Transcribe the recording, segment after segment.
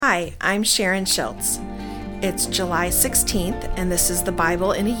Hi, I'm Sharon Schultz. It's July 16th, and this is the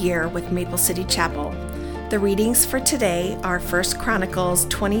Bible in a Year with Maple City Chapel. The readings for today are 1 Chronicles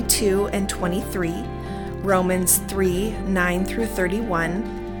 22 and 23, Romans 3, 9 through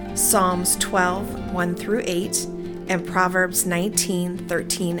 31, Psalms 12, 1 through 8, and Proverbs 19,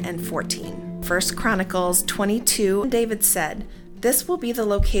 13, and 14. 1 Chronicles 22, David said, "This will be the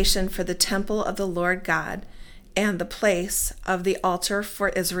location for the temple of the Lord God, and the place of the altar for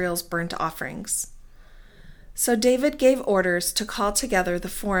Israel's burnt offerings." So David gave orders to call together the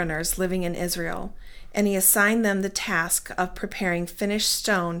foreigners living in Israel, and he assigned them the task of preparing finished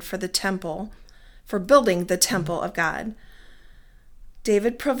stone for building the temple of God.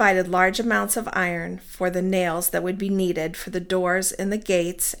 David provided large amounts of iron for the nails that would be needed for the doors in the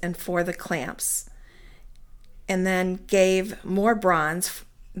gates and for the clamps, and then gave more bronze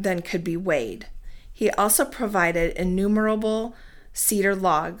than could be weighed. He also provided innumerable cedar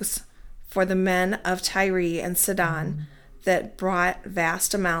logs for the men of Tyre and Sidon that brought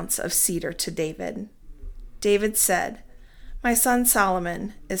vast amounts of cedar to David. David said, "My son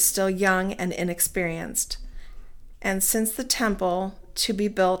Solomon is still young and inexperienced, and since the temple to be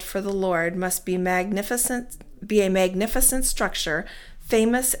built for the Lord must be a magnificent structure,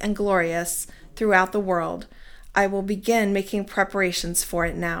 famous and glorious throughout the world, I will begin making preparations for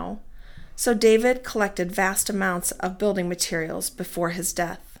it now." So David collected vast amounts of building materials before his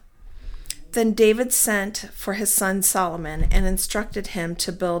death. Then David sent for his son Solomon and instructed him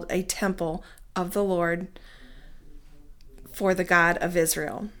to build a temple of the Lord for the God of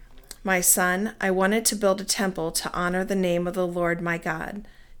Israel. "My son, I wanted to build a temple to honor the name of the Lord my God,"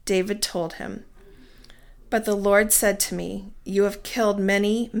 David told him. "But the Lord said to me, 'You have killed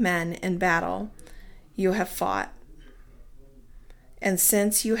many men in battle. You have fought. And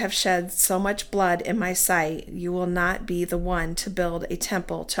since you have shed so much blood in my sight, you will not be the one to build a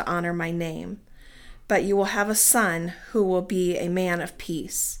temple to honor my name. But you will have a son who will be a man of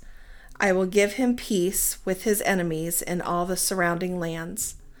peace. I will give him peace with his enemies in all the surrounding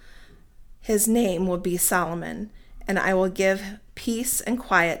lands. His name will be Solomon, and I will give peace and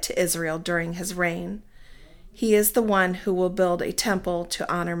quiet to Israel during his reign. He is the one who will build a temple to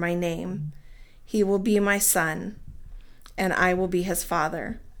honor my name. He will be my son, and I will be his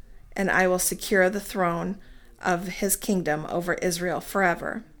father, and I will secure the throne of his kingdom over Israel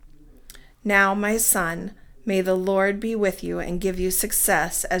forever. Now, my son, may the Lord be with you and give you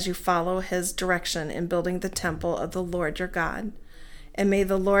success as you follow his direction in building the temple of the Lord your God. And may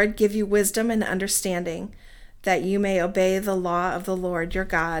the Lord give you wisdom and understanding, that you may obey the law of the Lord your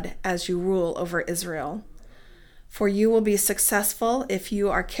God as you rule over Israel. For you will be successful if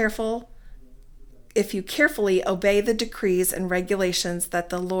you carefully obey the decrees and regulations that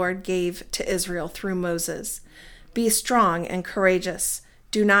the Lord gave to Israel through Moses. Be strong and courageous.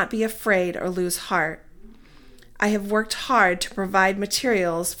 Do not be afraid or lose heart. I have worked hard to provide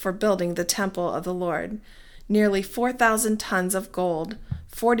materials for building the temple of the Lord, nearly 4,000 tons of gold,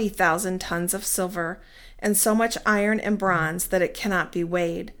 40,000 tons of silver, and so much iron and bronze that it cannot be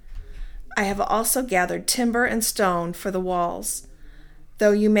weighed. I have also gathered timber and stone for the walls,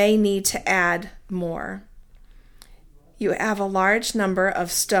 though you may need to add more. You have a large number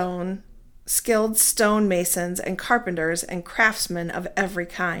of skilled stonemasons and carpenters and craftsmen of every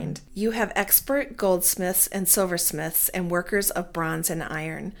kind. You have expert goldsmiths and silversmiths and workers of bronze and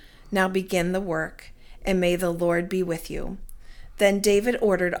iron. Now begin the work, and may the Lord be with you." Then David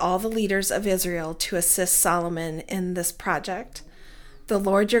ordered all the leaders of Israel to assist Solomon in this project. "The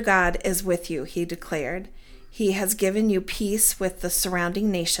Lord your God is with you," he declared. "He has given you peace with the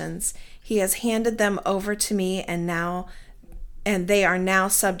surrounding nations. He has handed them over to me, and they are now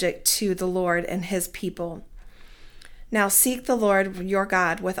subject to the Lord and his people. Now seek the Lord your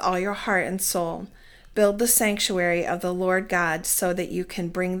God with all your heart and soul. Build the sanctuary of the Lord God so that you can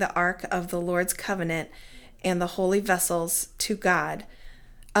bring the ark of the Lord's covenant and the holy vessels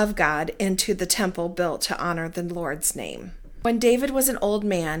of God into the temple built to honor the Lord's name." When David was an old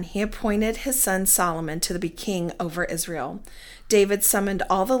man, he appointed his son Solomon to be king over Israel. David summoned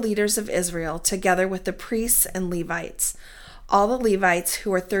all the leaders of Israel, together with the priests and Levites. All the Levites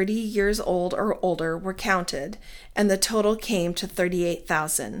who were 30 years old or older were counted, and the total came to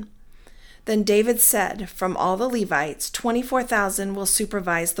 38,000. Then David said, "From all the Levites, 24,000 will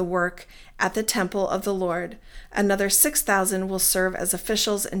supervise the work at the temple of the Lord. Another 6,000 will serve as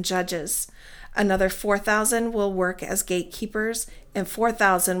officials and judges. Another 4,000 will work as gatekeepers, and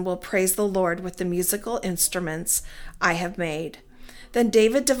 4,000 will praise the Lord with the musical instruments I have made." Then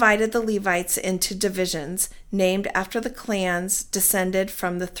David divided the Levites into divisions, named after the clans descended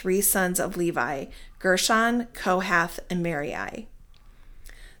from the 3 sons of Levi, Gershon, Kohath, and Merari.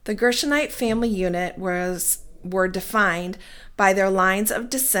 The Gershonite family unit were defined by their lines of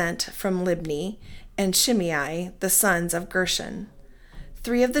descent from Libni and Shimei, the sons of Gershon.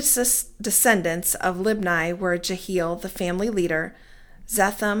 3 of the descendants of Libni were Jehiel, the family leader,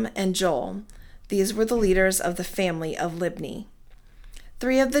 Zetham, and Joel. These were the leaders of the family of Libni.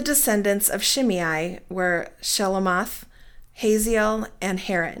 3 of the descendants of Shimei were Shelomoth, Haziel, and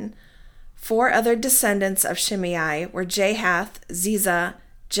Haran. 4 other descendants of Shimei were Jahath, Ziza,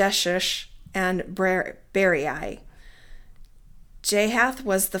 Jeshush, and Berai. Jahath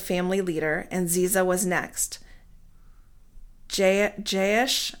was the family leader, and Ziza was next.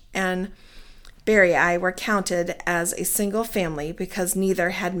 Jaish and Berai were counted as a single family because neither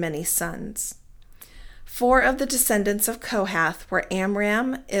had many sons. 4 of the descendants of Kohath were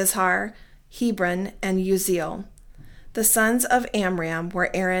Amram, Izhar, Hebron, and Uziel. The sons of Amram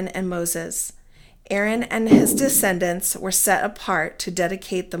were Aaron and Moses. Aaron and his descendants were set apart to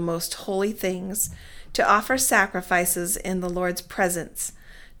dedicate the most holy things, to offer sacrifices in the Lord's presence,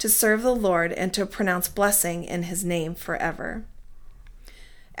 to serve the Lord, and to pronounce blessing in his name forever.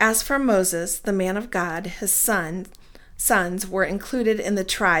 As for Moses, the man of God, his sons were included in the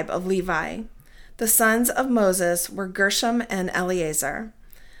tribe of Levi. The sons of Moses were Gershom and Eleazar.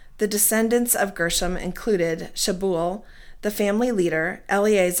 The descendants of Gershom included Shebuel, the family leader.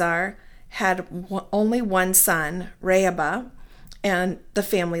 Eleazar had only one son, Rehoboam, and the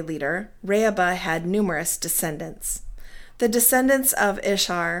family leader. Rehoboam had numerous descendants. The descendants of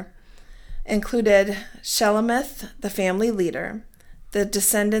Ishar included Shelomith, the family leader. The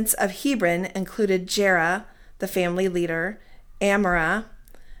descendants of Hebron included Jerah, the family leader, Amorah,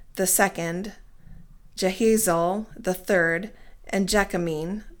 the second, Jehazel, the third, and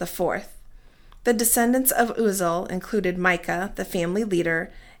Jekamin, the fourth. The descendants of Uzal included Micah, the family leader,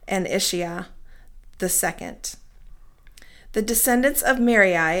 and Ishiah, the second. The descendants of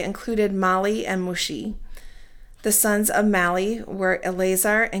Merari included Mali and Mushi. The sons of Mali were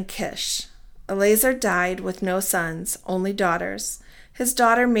Eleazar and Kish. Eleazar died with no sons, only daughters. His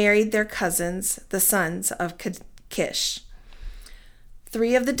daughter married their cousins, the sons of Kish.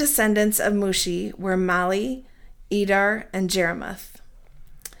 3 of the descendants of Mushi were Mali, Edar, and Jeremoth.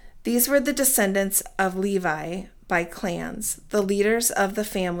 These were the descendants of Levi by clans, the leaders of the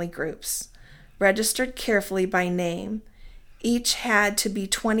family groups, registered carefully by name. Each had to be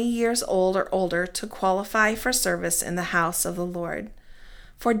 20 years old or older to qualify for service in the house of the Lord.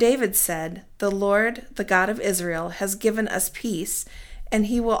 For David said, "The Lord, the God of Israel, has given us peace, and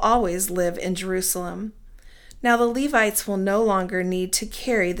he will always live in Jerusalem." Now the Levites will no longer need to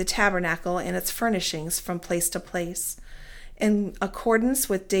carry the tabernacle and its furnishings from place to place. In accordance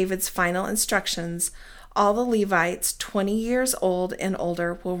with David's final instructions, all the Levites 20 years old and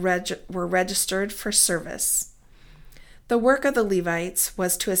older were registered for service. The work of the Levites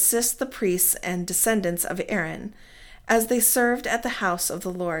was to assist the priests and descendants of Aaron as they served at the house of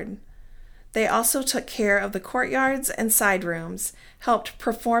the Lord. They also took care of the courtyards and side rooms, helped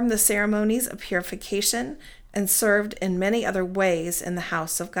perform the ceremonies of purification, and served in many other ways in the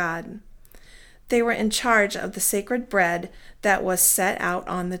house of God. They were in charge of the sacred bread that was set out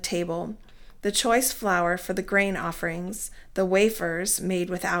on the table, the choice flour for the grain offerings, the wafers made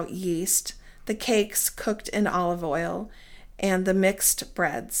without yeast, the cakes cooked in olive oil, and the mixed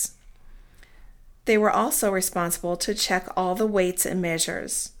breads. They were also responsible to check all the weights and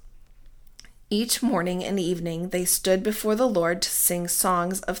measures. Each morning and evening they stood before the Lord to sing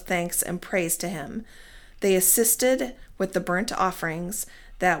songs of thanks and praise to him. They assisted with the burnt offerings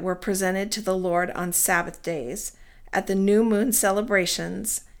that were presented to the Lord on Sabbath days, at the new moon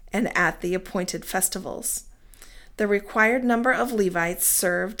celebrations, and at the appointed festivals. The required number of Levites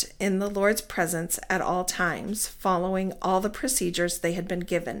served in the Lord's presence at all times, following all the procedures they had been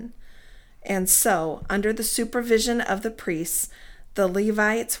given. And so, under the supervision of the priests, the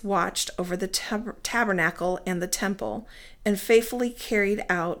Levites watched over the tabernacle and the temple, and faithfully carried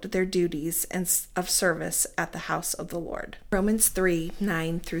out their duties of service at the house of the Lord. Romans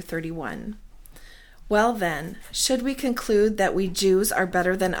 3:9-31. Well then, should we conclude that we Jews are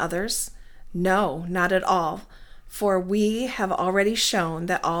better than others? No, not at all. For we have already shown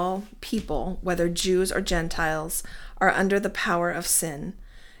that all people, whether Jews or Gentiles, are under the power of sin.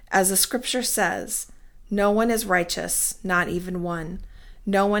 As the scripture says, "No one is righteous, not even one.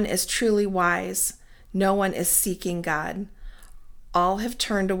 No one is truly wise. No one is seeking God. All have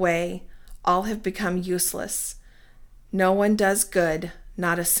turned away. All have become useless. No one does good,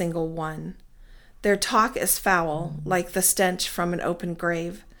 not a single one. Their talk is foul, like the stench from an open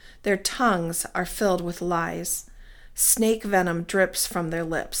grave. Their tongues are filled with lies. Snake venom drips from their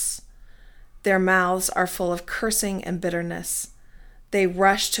lips. Their mouths are full of cursing and bitterness. They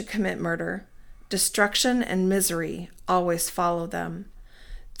rush to commit murder. Destruction and misery always follow them.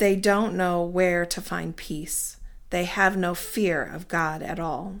 They don't know where to find peace. They have no fear of God at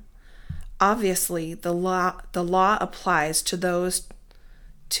all. Obviously, the law applies to those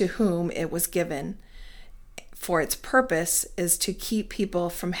to whom it was given, for its purpose is to keep people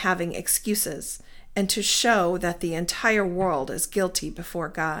from having excuses and to show that the entire world is guilty before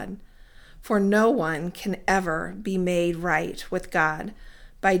God. For no one can ever be made right with God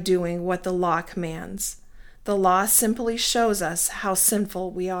by doing what the law commands. The law simply shows us how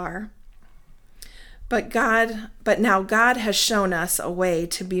sinful we are. But now God has shown us a way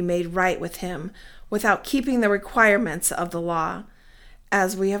to be made right with him without keeping the requirements of the law,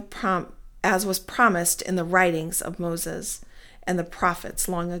 as was promised in the writings of Moses and the prophets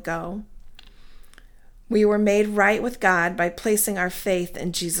long ago. We were made right with God by placing our faith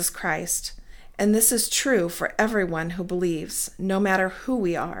in Jesus Christ, and this is true for everyone who believes, no matter who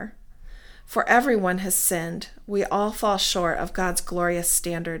we are. For everyone has sinned. We all fall short of God's glorious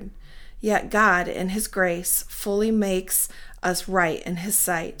standard. Yet God, in his grace, fully makes us right in his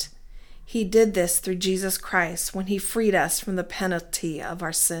sight. He did this through Jesus Christ when he freed us from the penalty of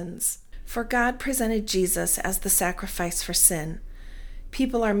our sins. For God presented Jesus as the sacrifice for sin.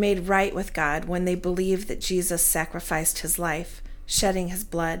 People are made right with God when they believe that Jesus sacrificed his life, shedding his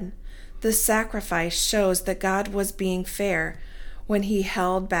blood. This sacrifice shows that God was being fair when he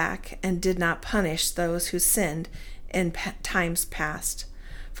held back and did not punish those who sinned in times past.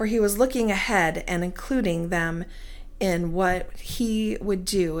 For he was looking ahead and including them in what he would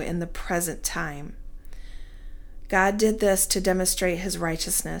do in the present time. God did this to demonstrate his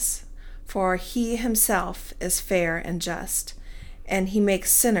righteousness, for he himself is fair and just, and he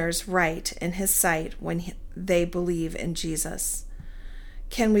makes sinners right in his sight when they believe in Jesus.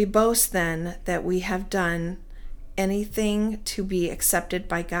 Can we boast then that we have done anything to be accepted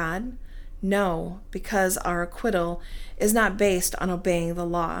by God? No, because our acquittal is not based on obeying the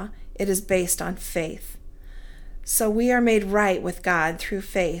law. It is based on faith. So we are made right with God through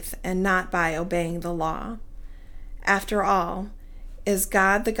faith and not by obeying the law. After all, is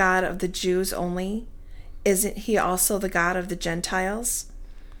God the God of the Jews only? Isn't he also the God of the Gentiles?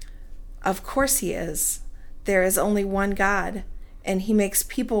 Of course he is. There is only one God, and he makes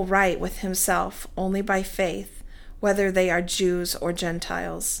people right with himself only by faith, whether they are Jews or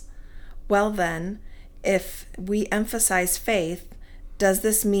Gentiles. Well then, if we emphasize faith, does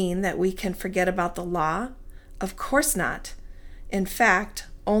this mean that we can forget about the law? Of course not. In fact,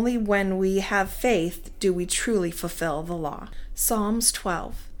 only when we have faith do we truly fulfill the law. Psalms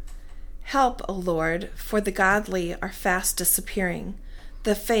 12. Help, O Lord, for the godly are fast disappearing.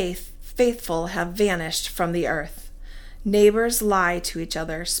 The faithful have vanished from the earth. Neighbors lie to each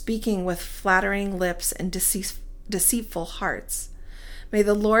other, speaking with flattering lips and deceitful hearts. May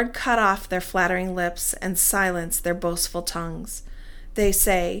the Lord cut off their flattering lips and silence their boastful tongues. They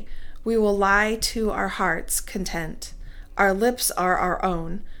say, "We will lie to our heart's content. Our lips are our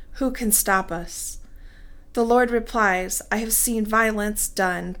own. Who can stop us?" The Lord replies, "I have seen violence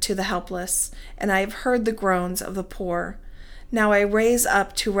done to the helpless, and I have heard the groans of the poor. Now I raise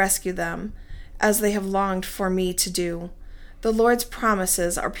up to rescue them, as they have longed for me to do. The Lord's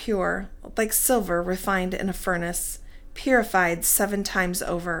promises are pure, like silver refined in a furnace, purified 7 times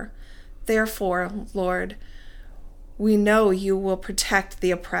over. Therefore, Lord, we know you will protect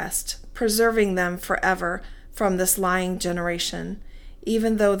the oppressed, preserving them forever from this lying generation,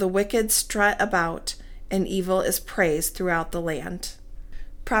 even though the wicked strut about and evil is praised throughout the land.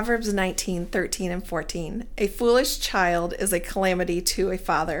 Proverbs 19:13 and 14. A foolish child is a calamity to a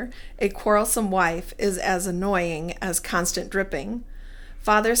father. A quarrelsome wife is as annoying as constant dripping.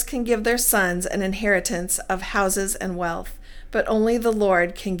 Fathers can give their sons an inheritance of houses and wealth, but only the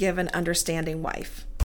Lord can give an understanding wife.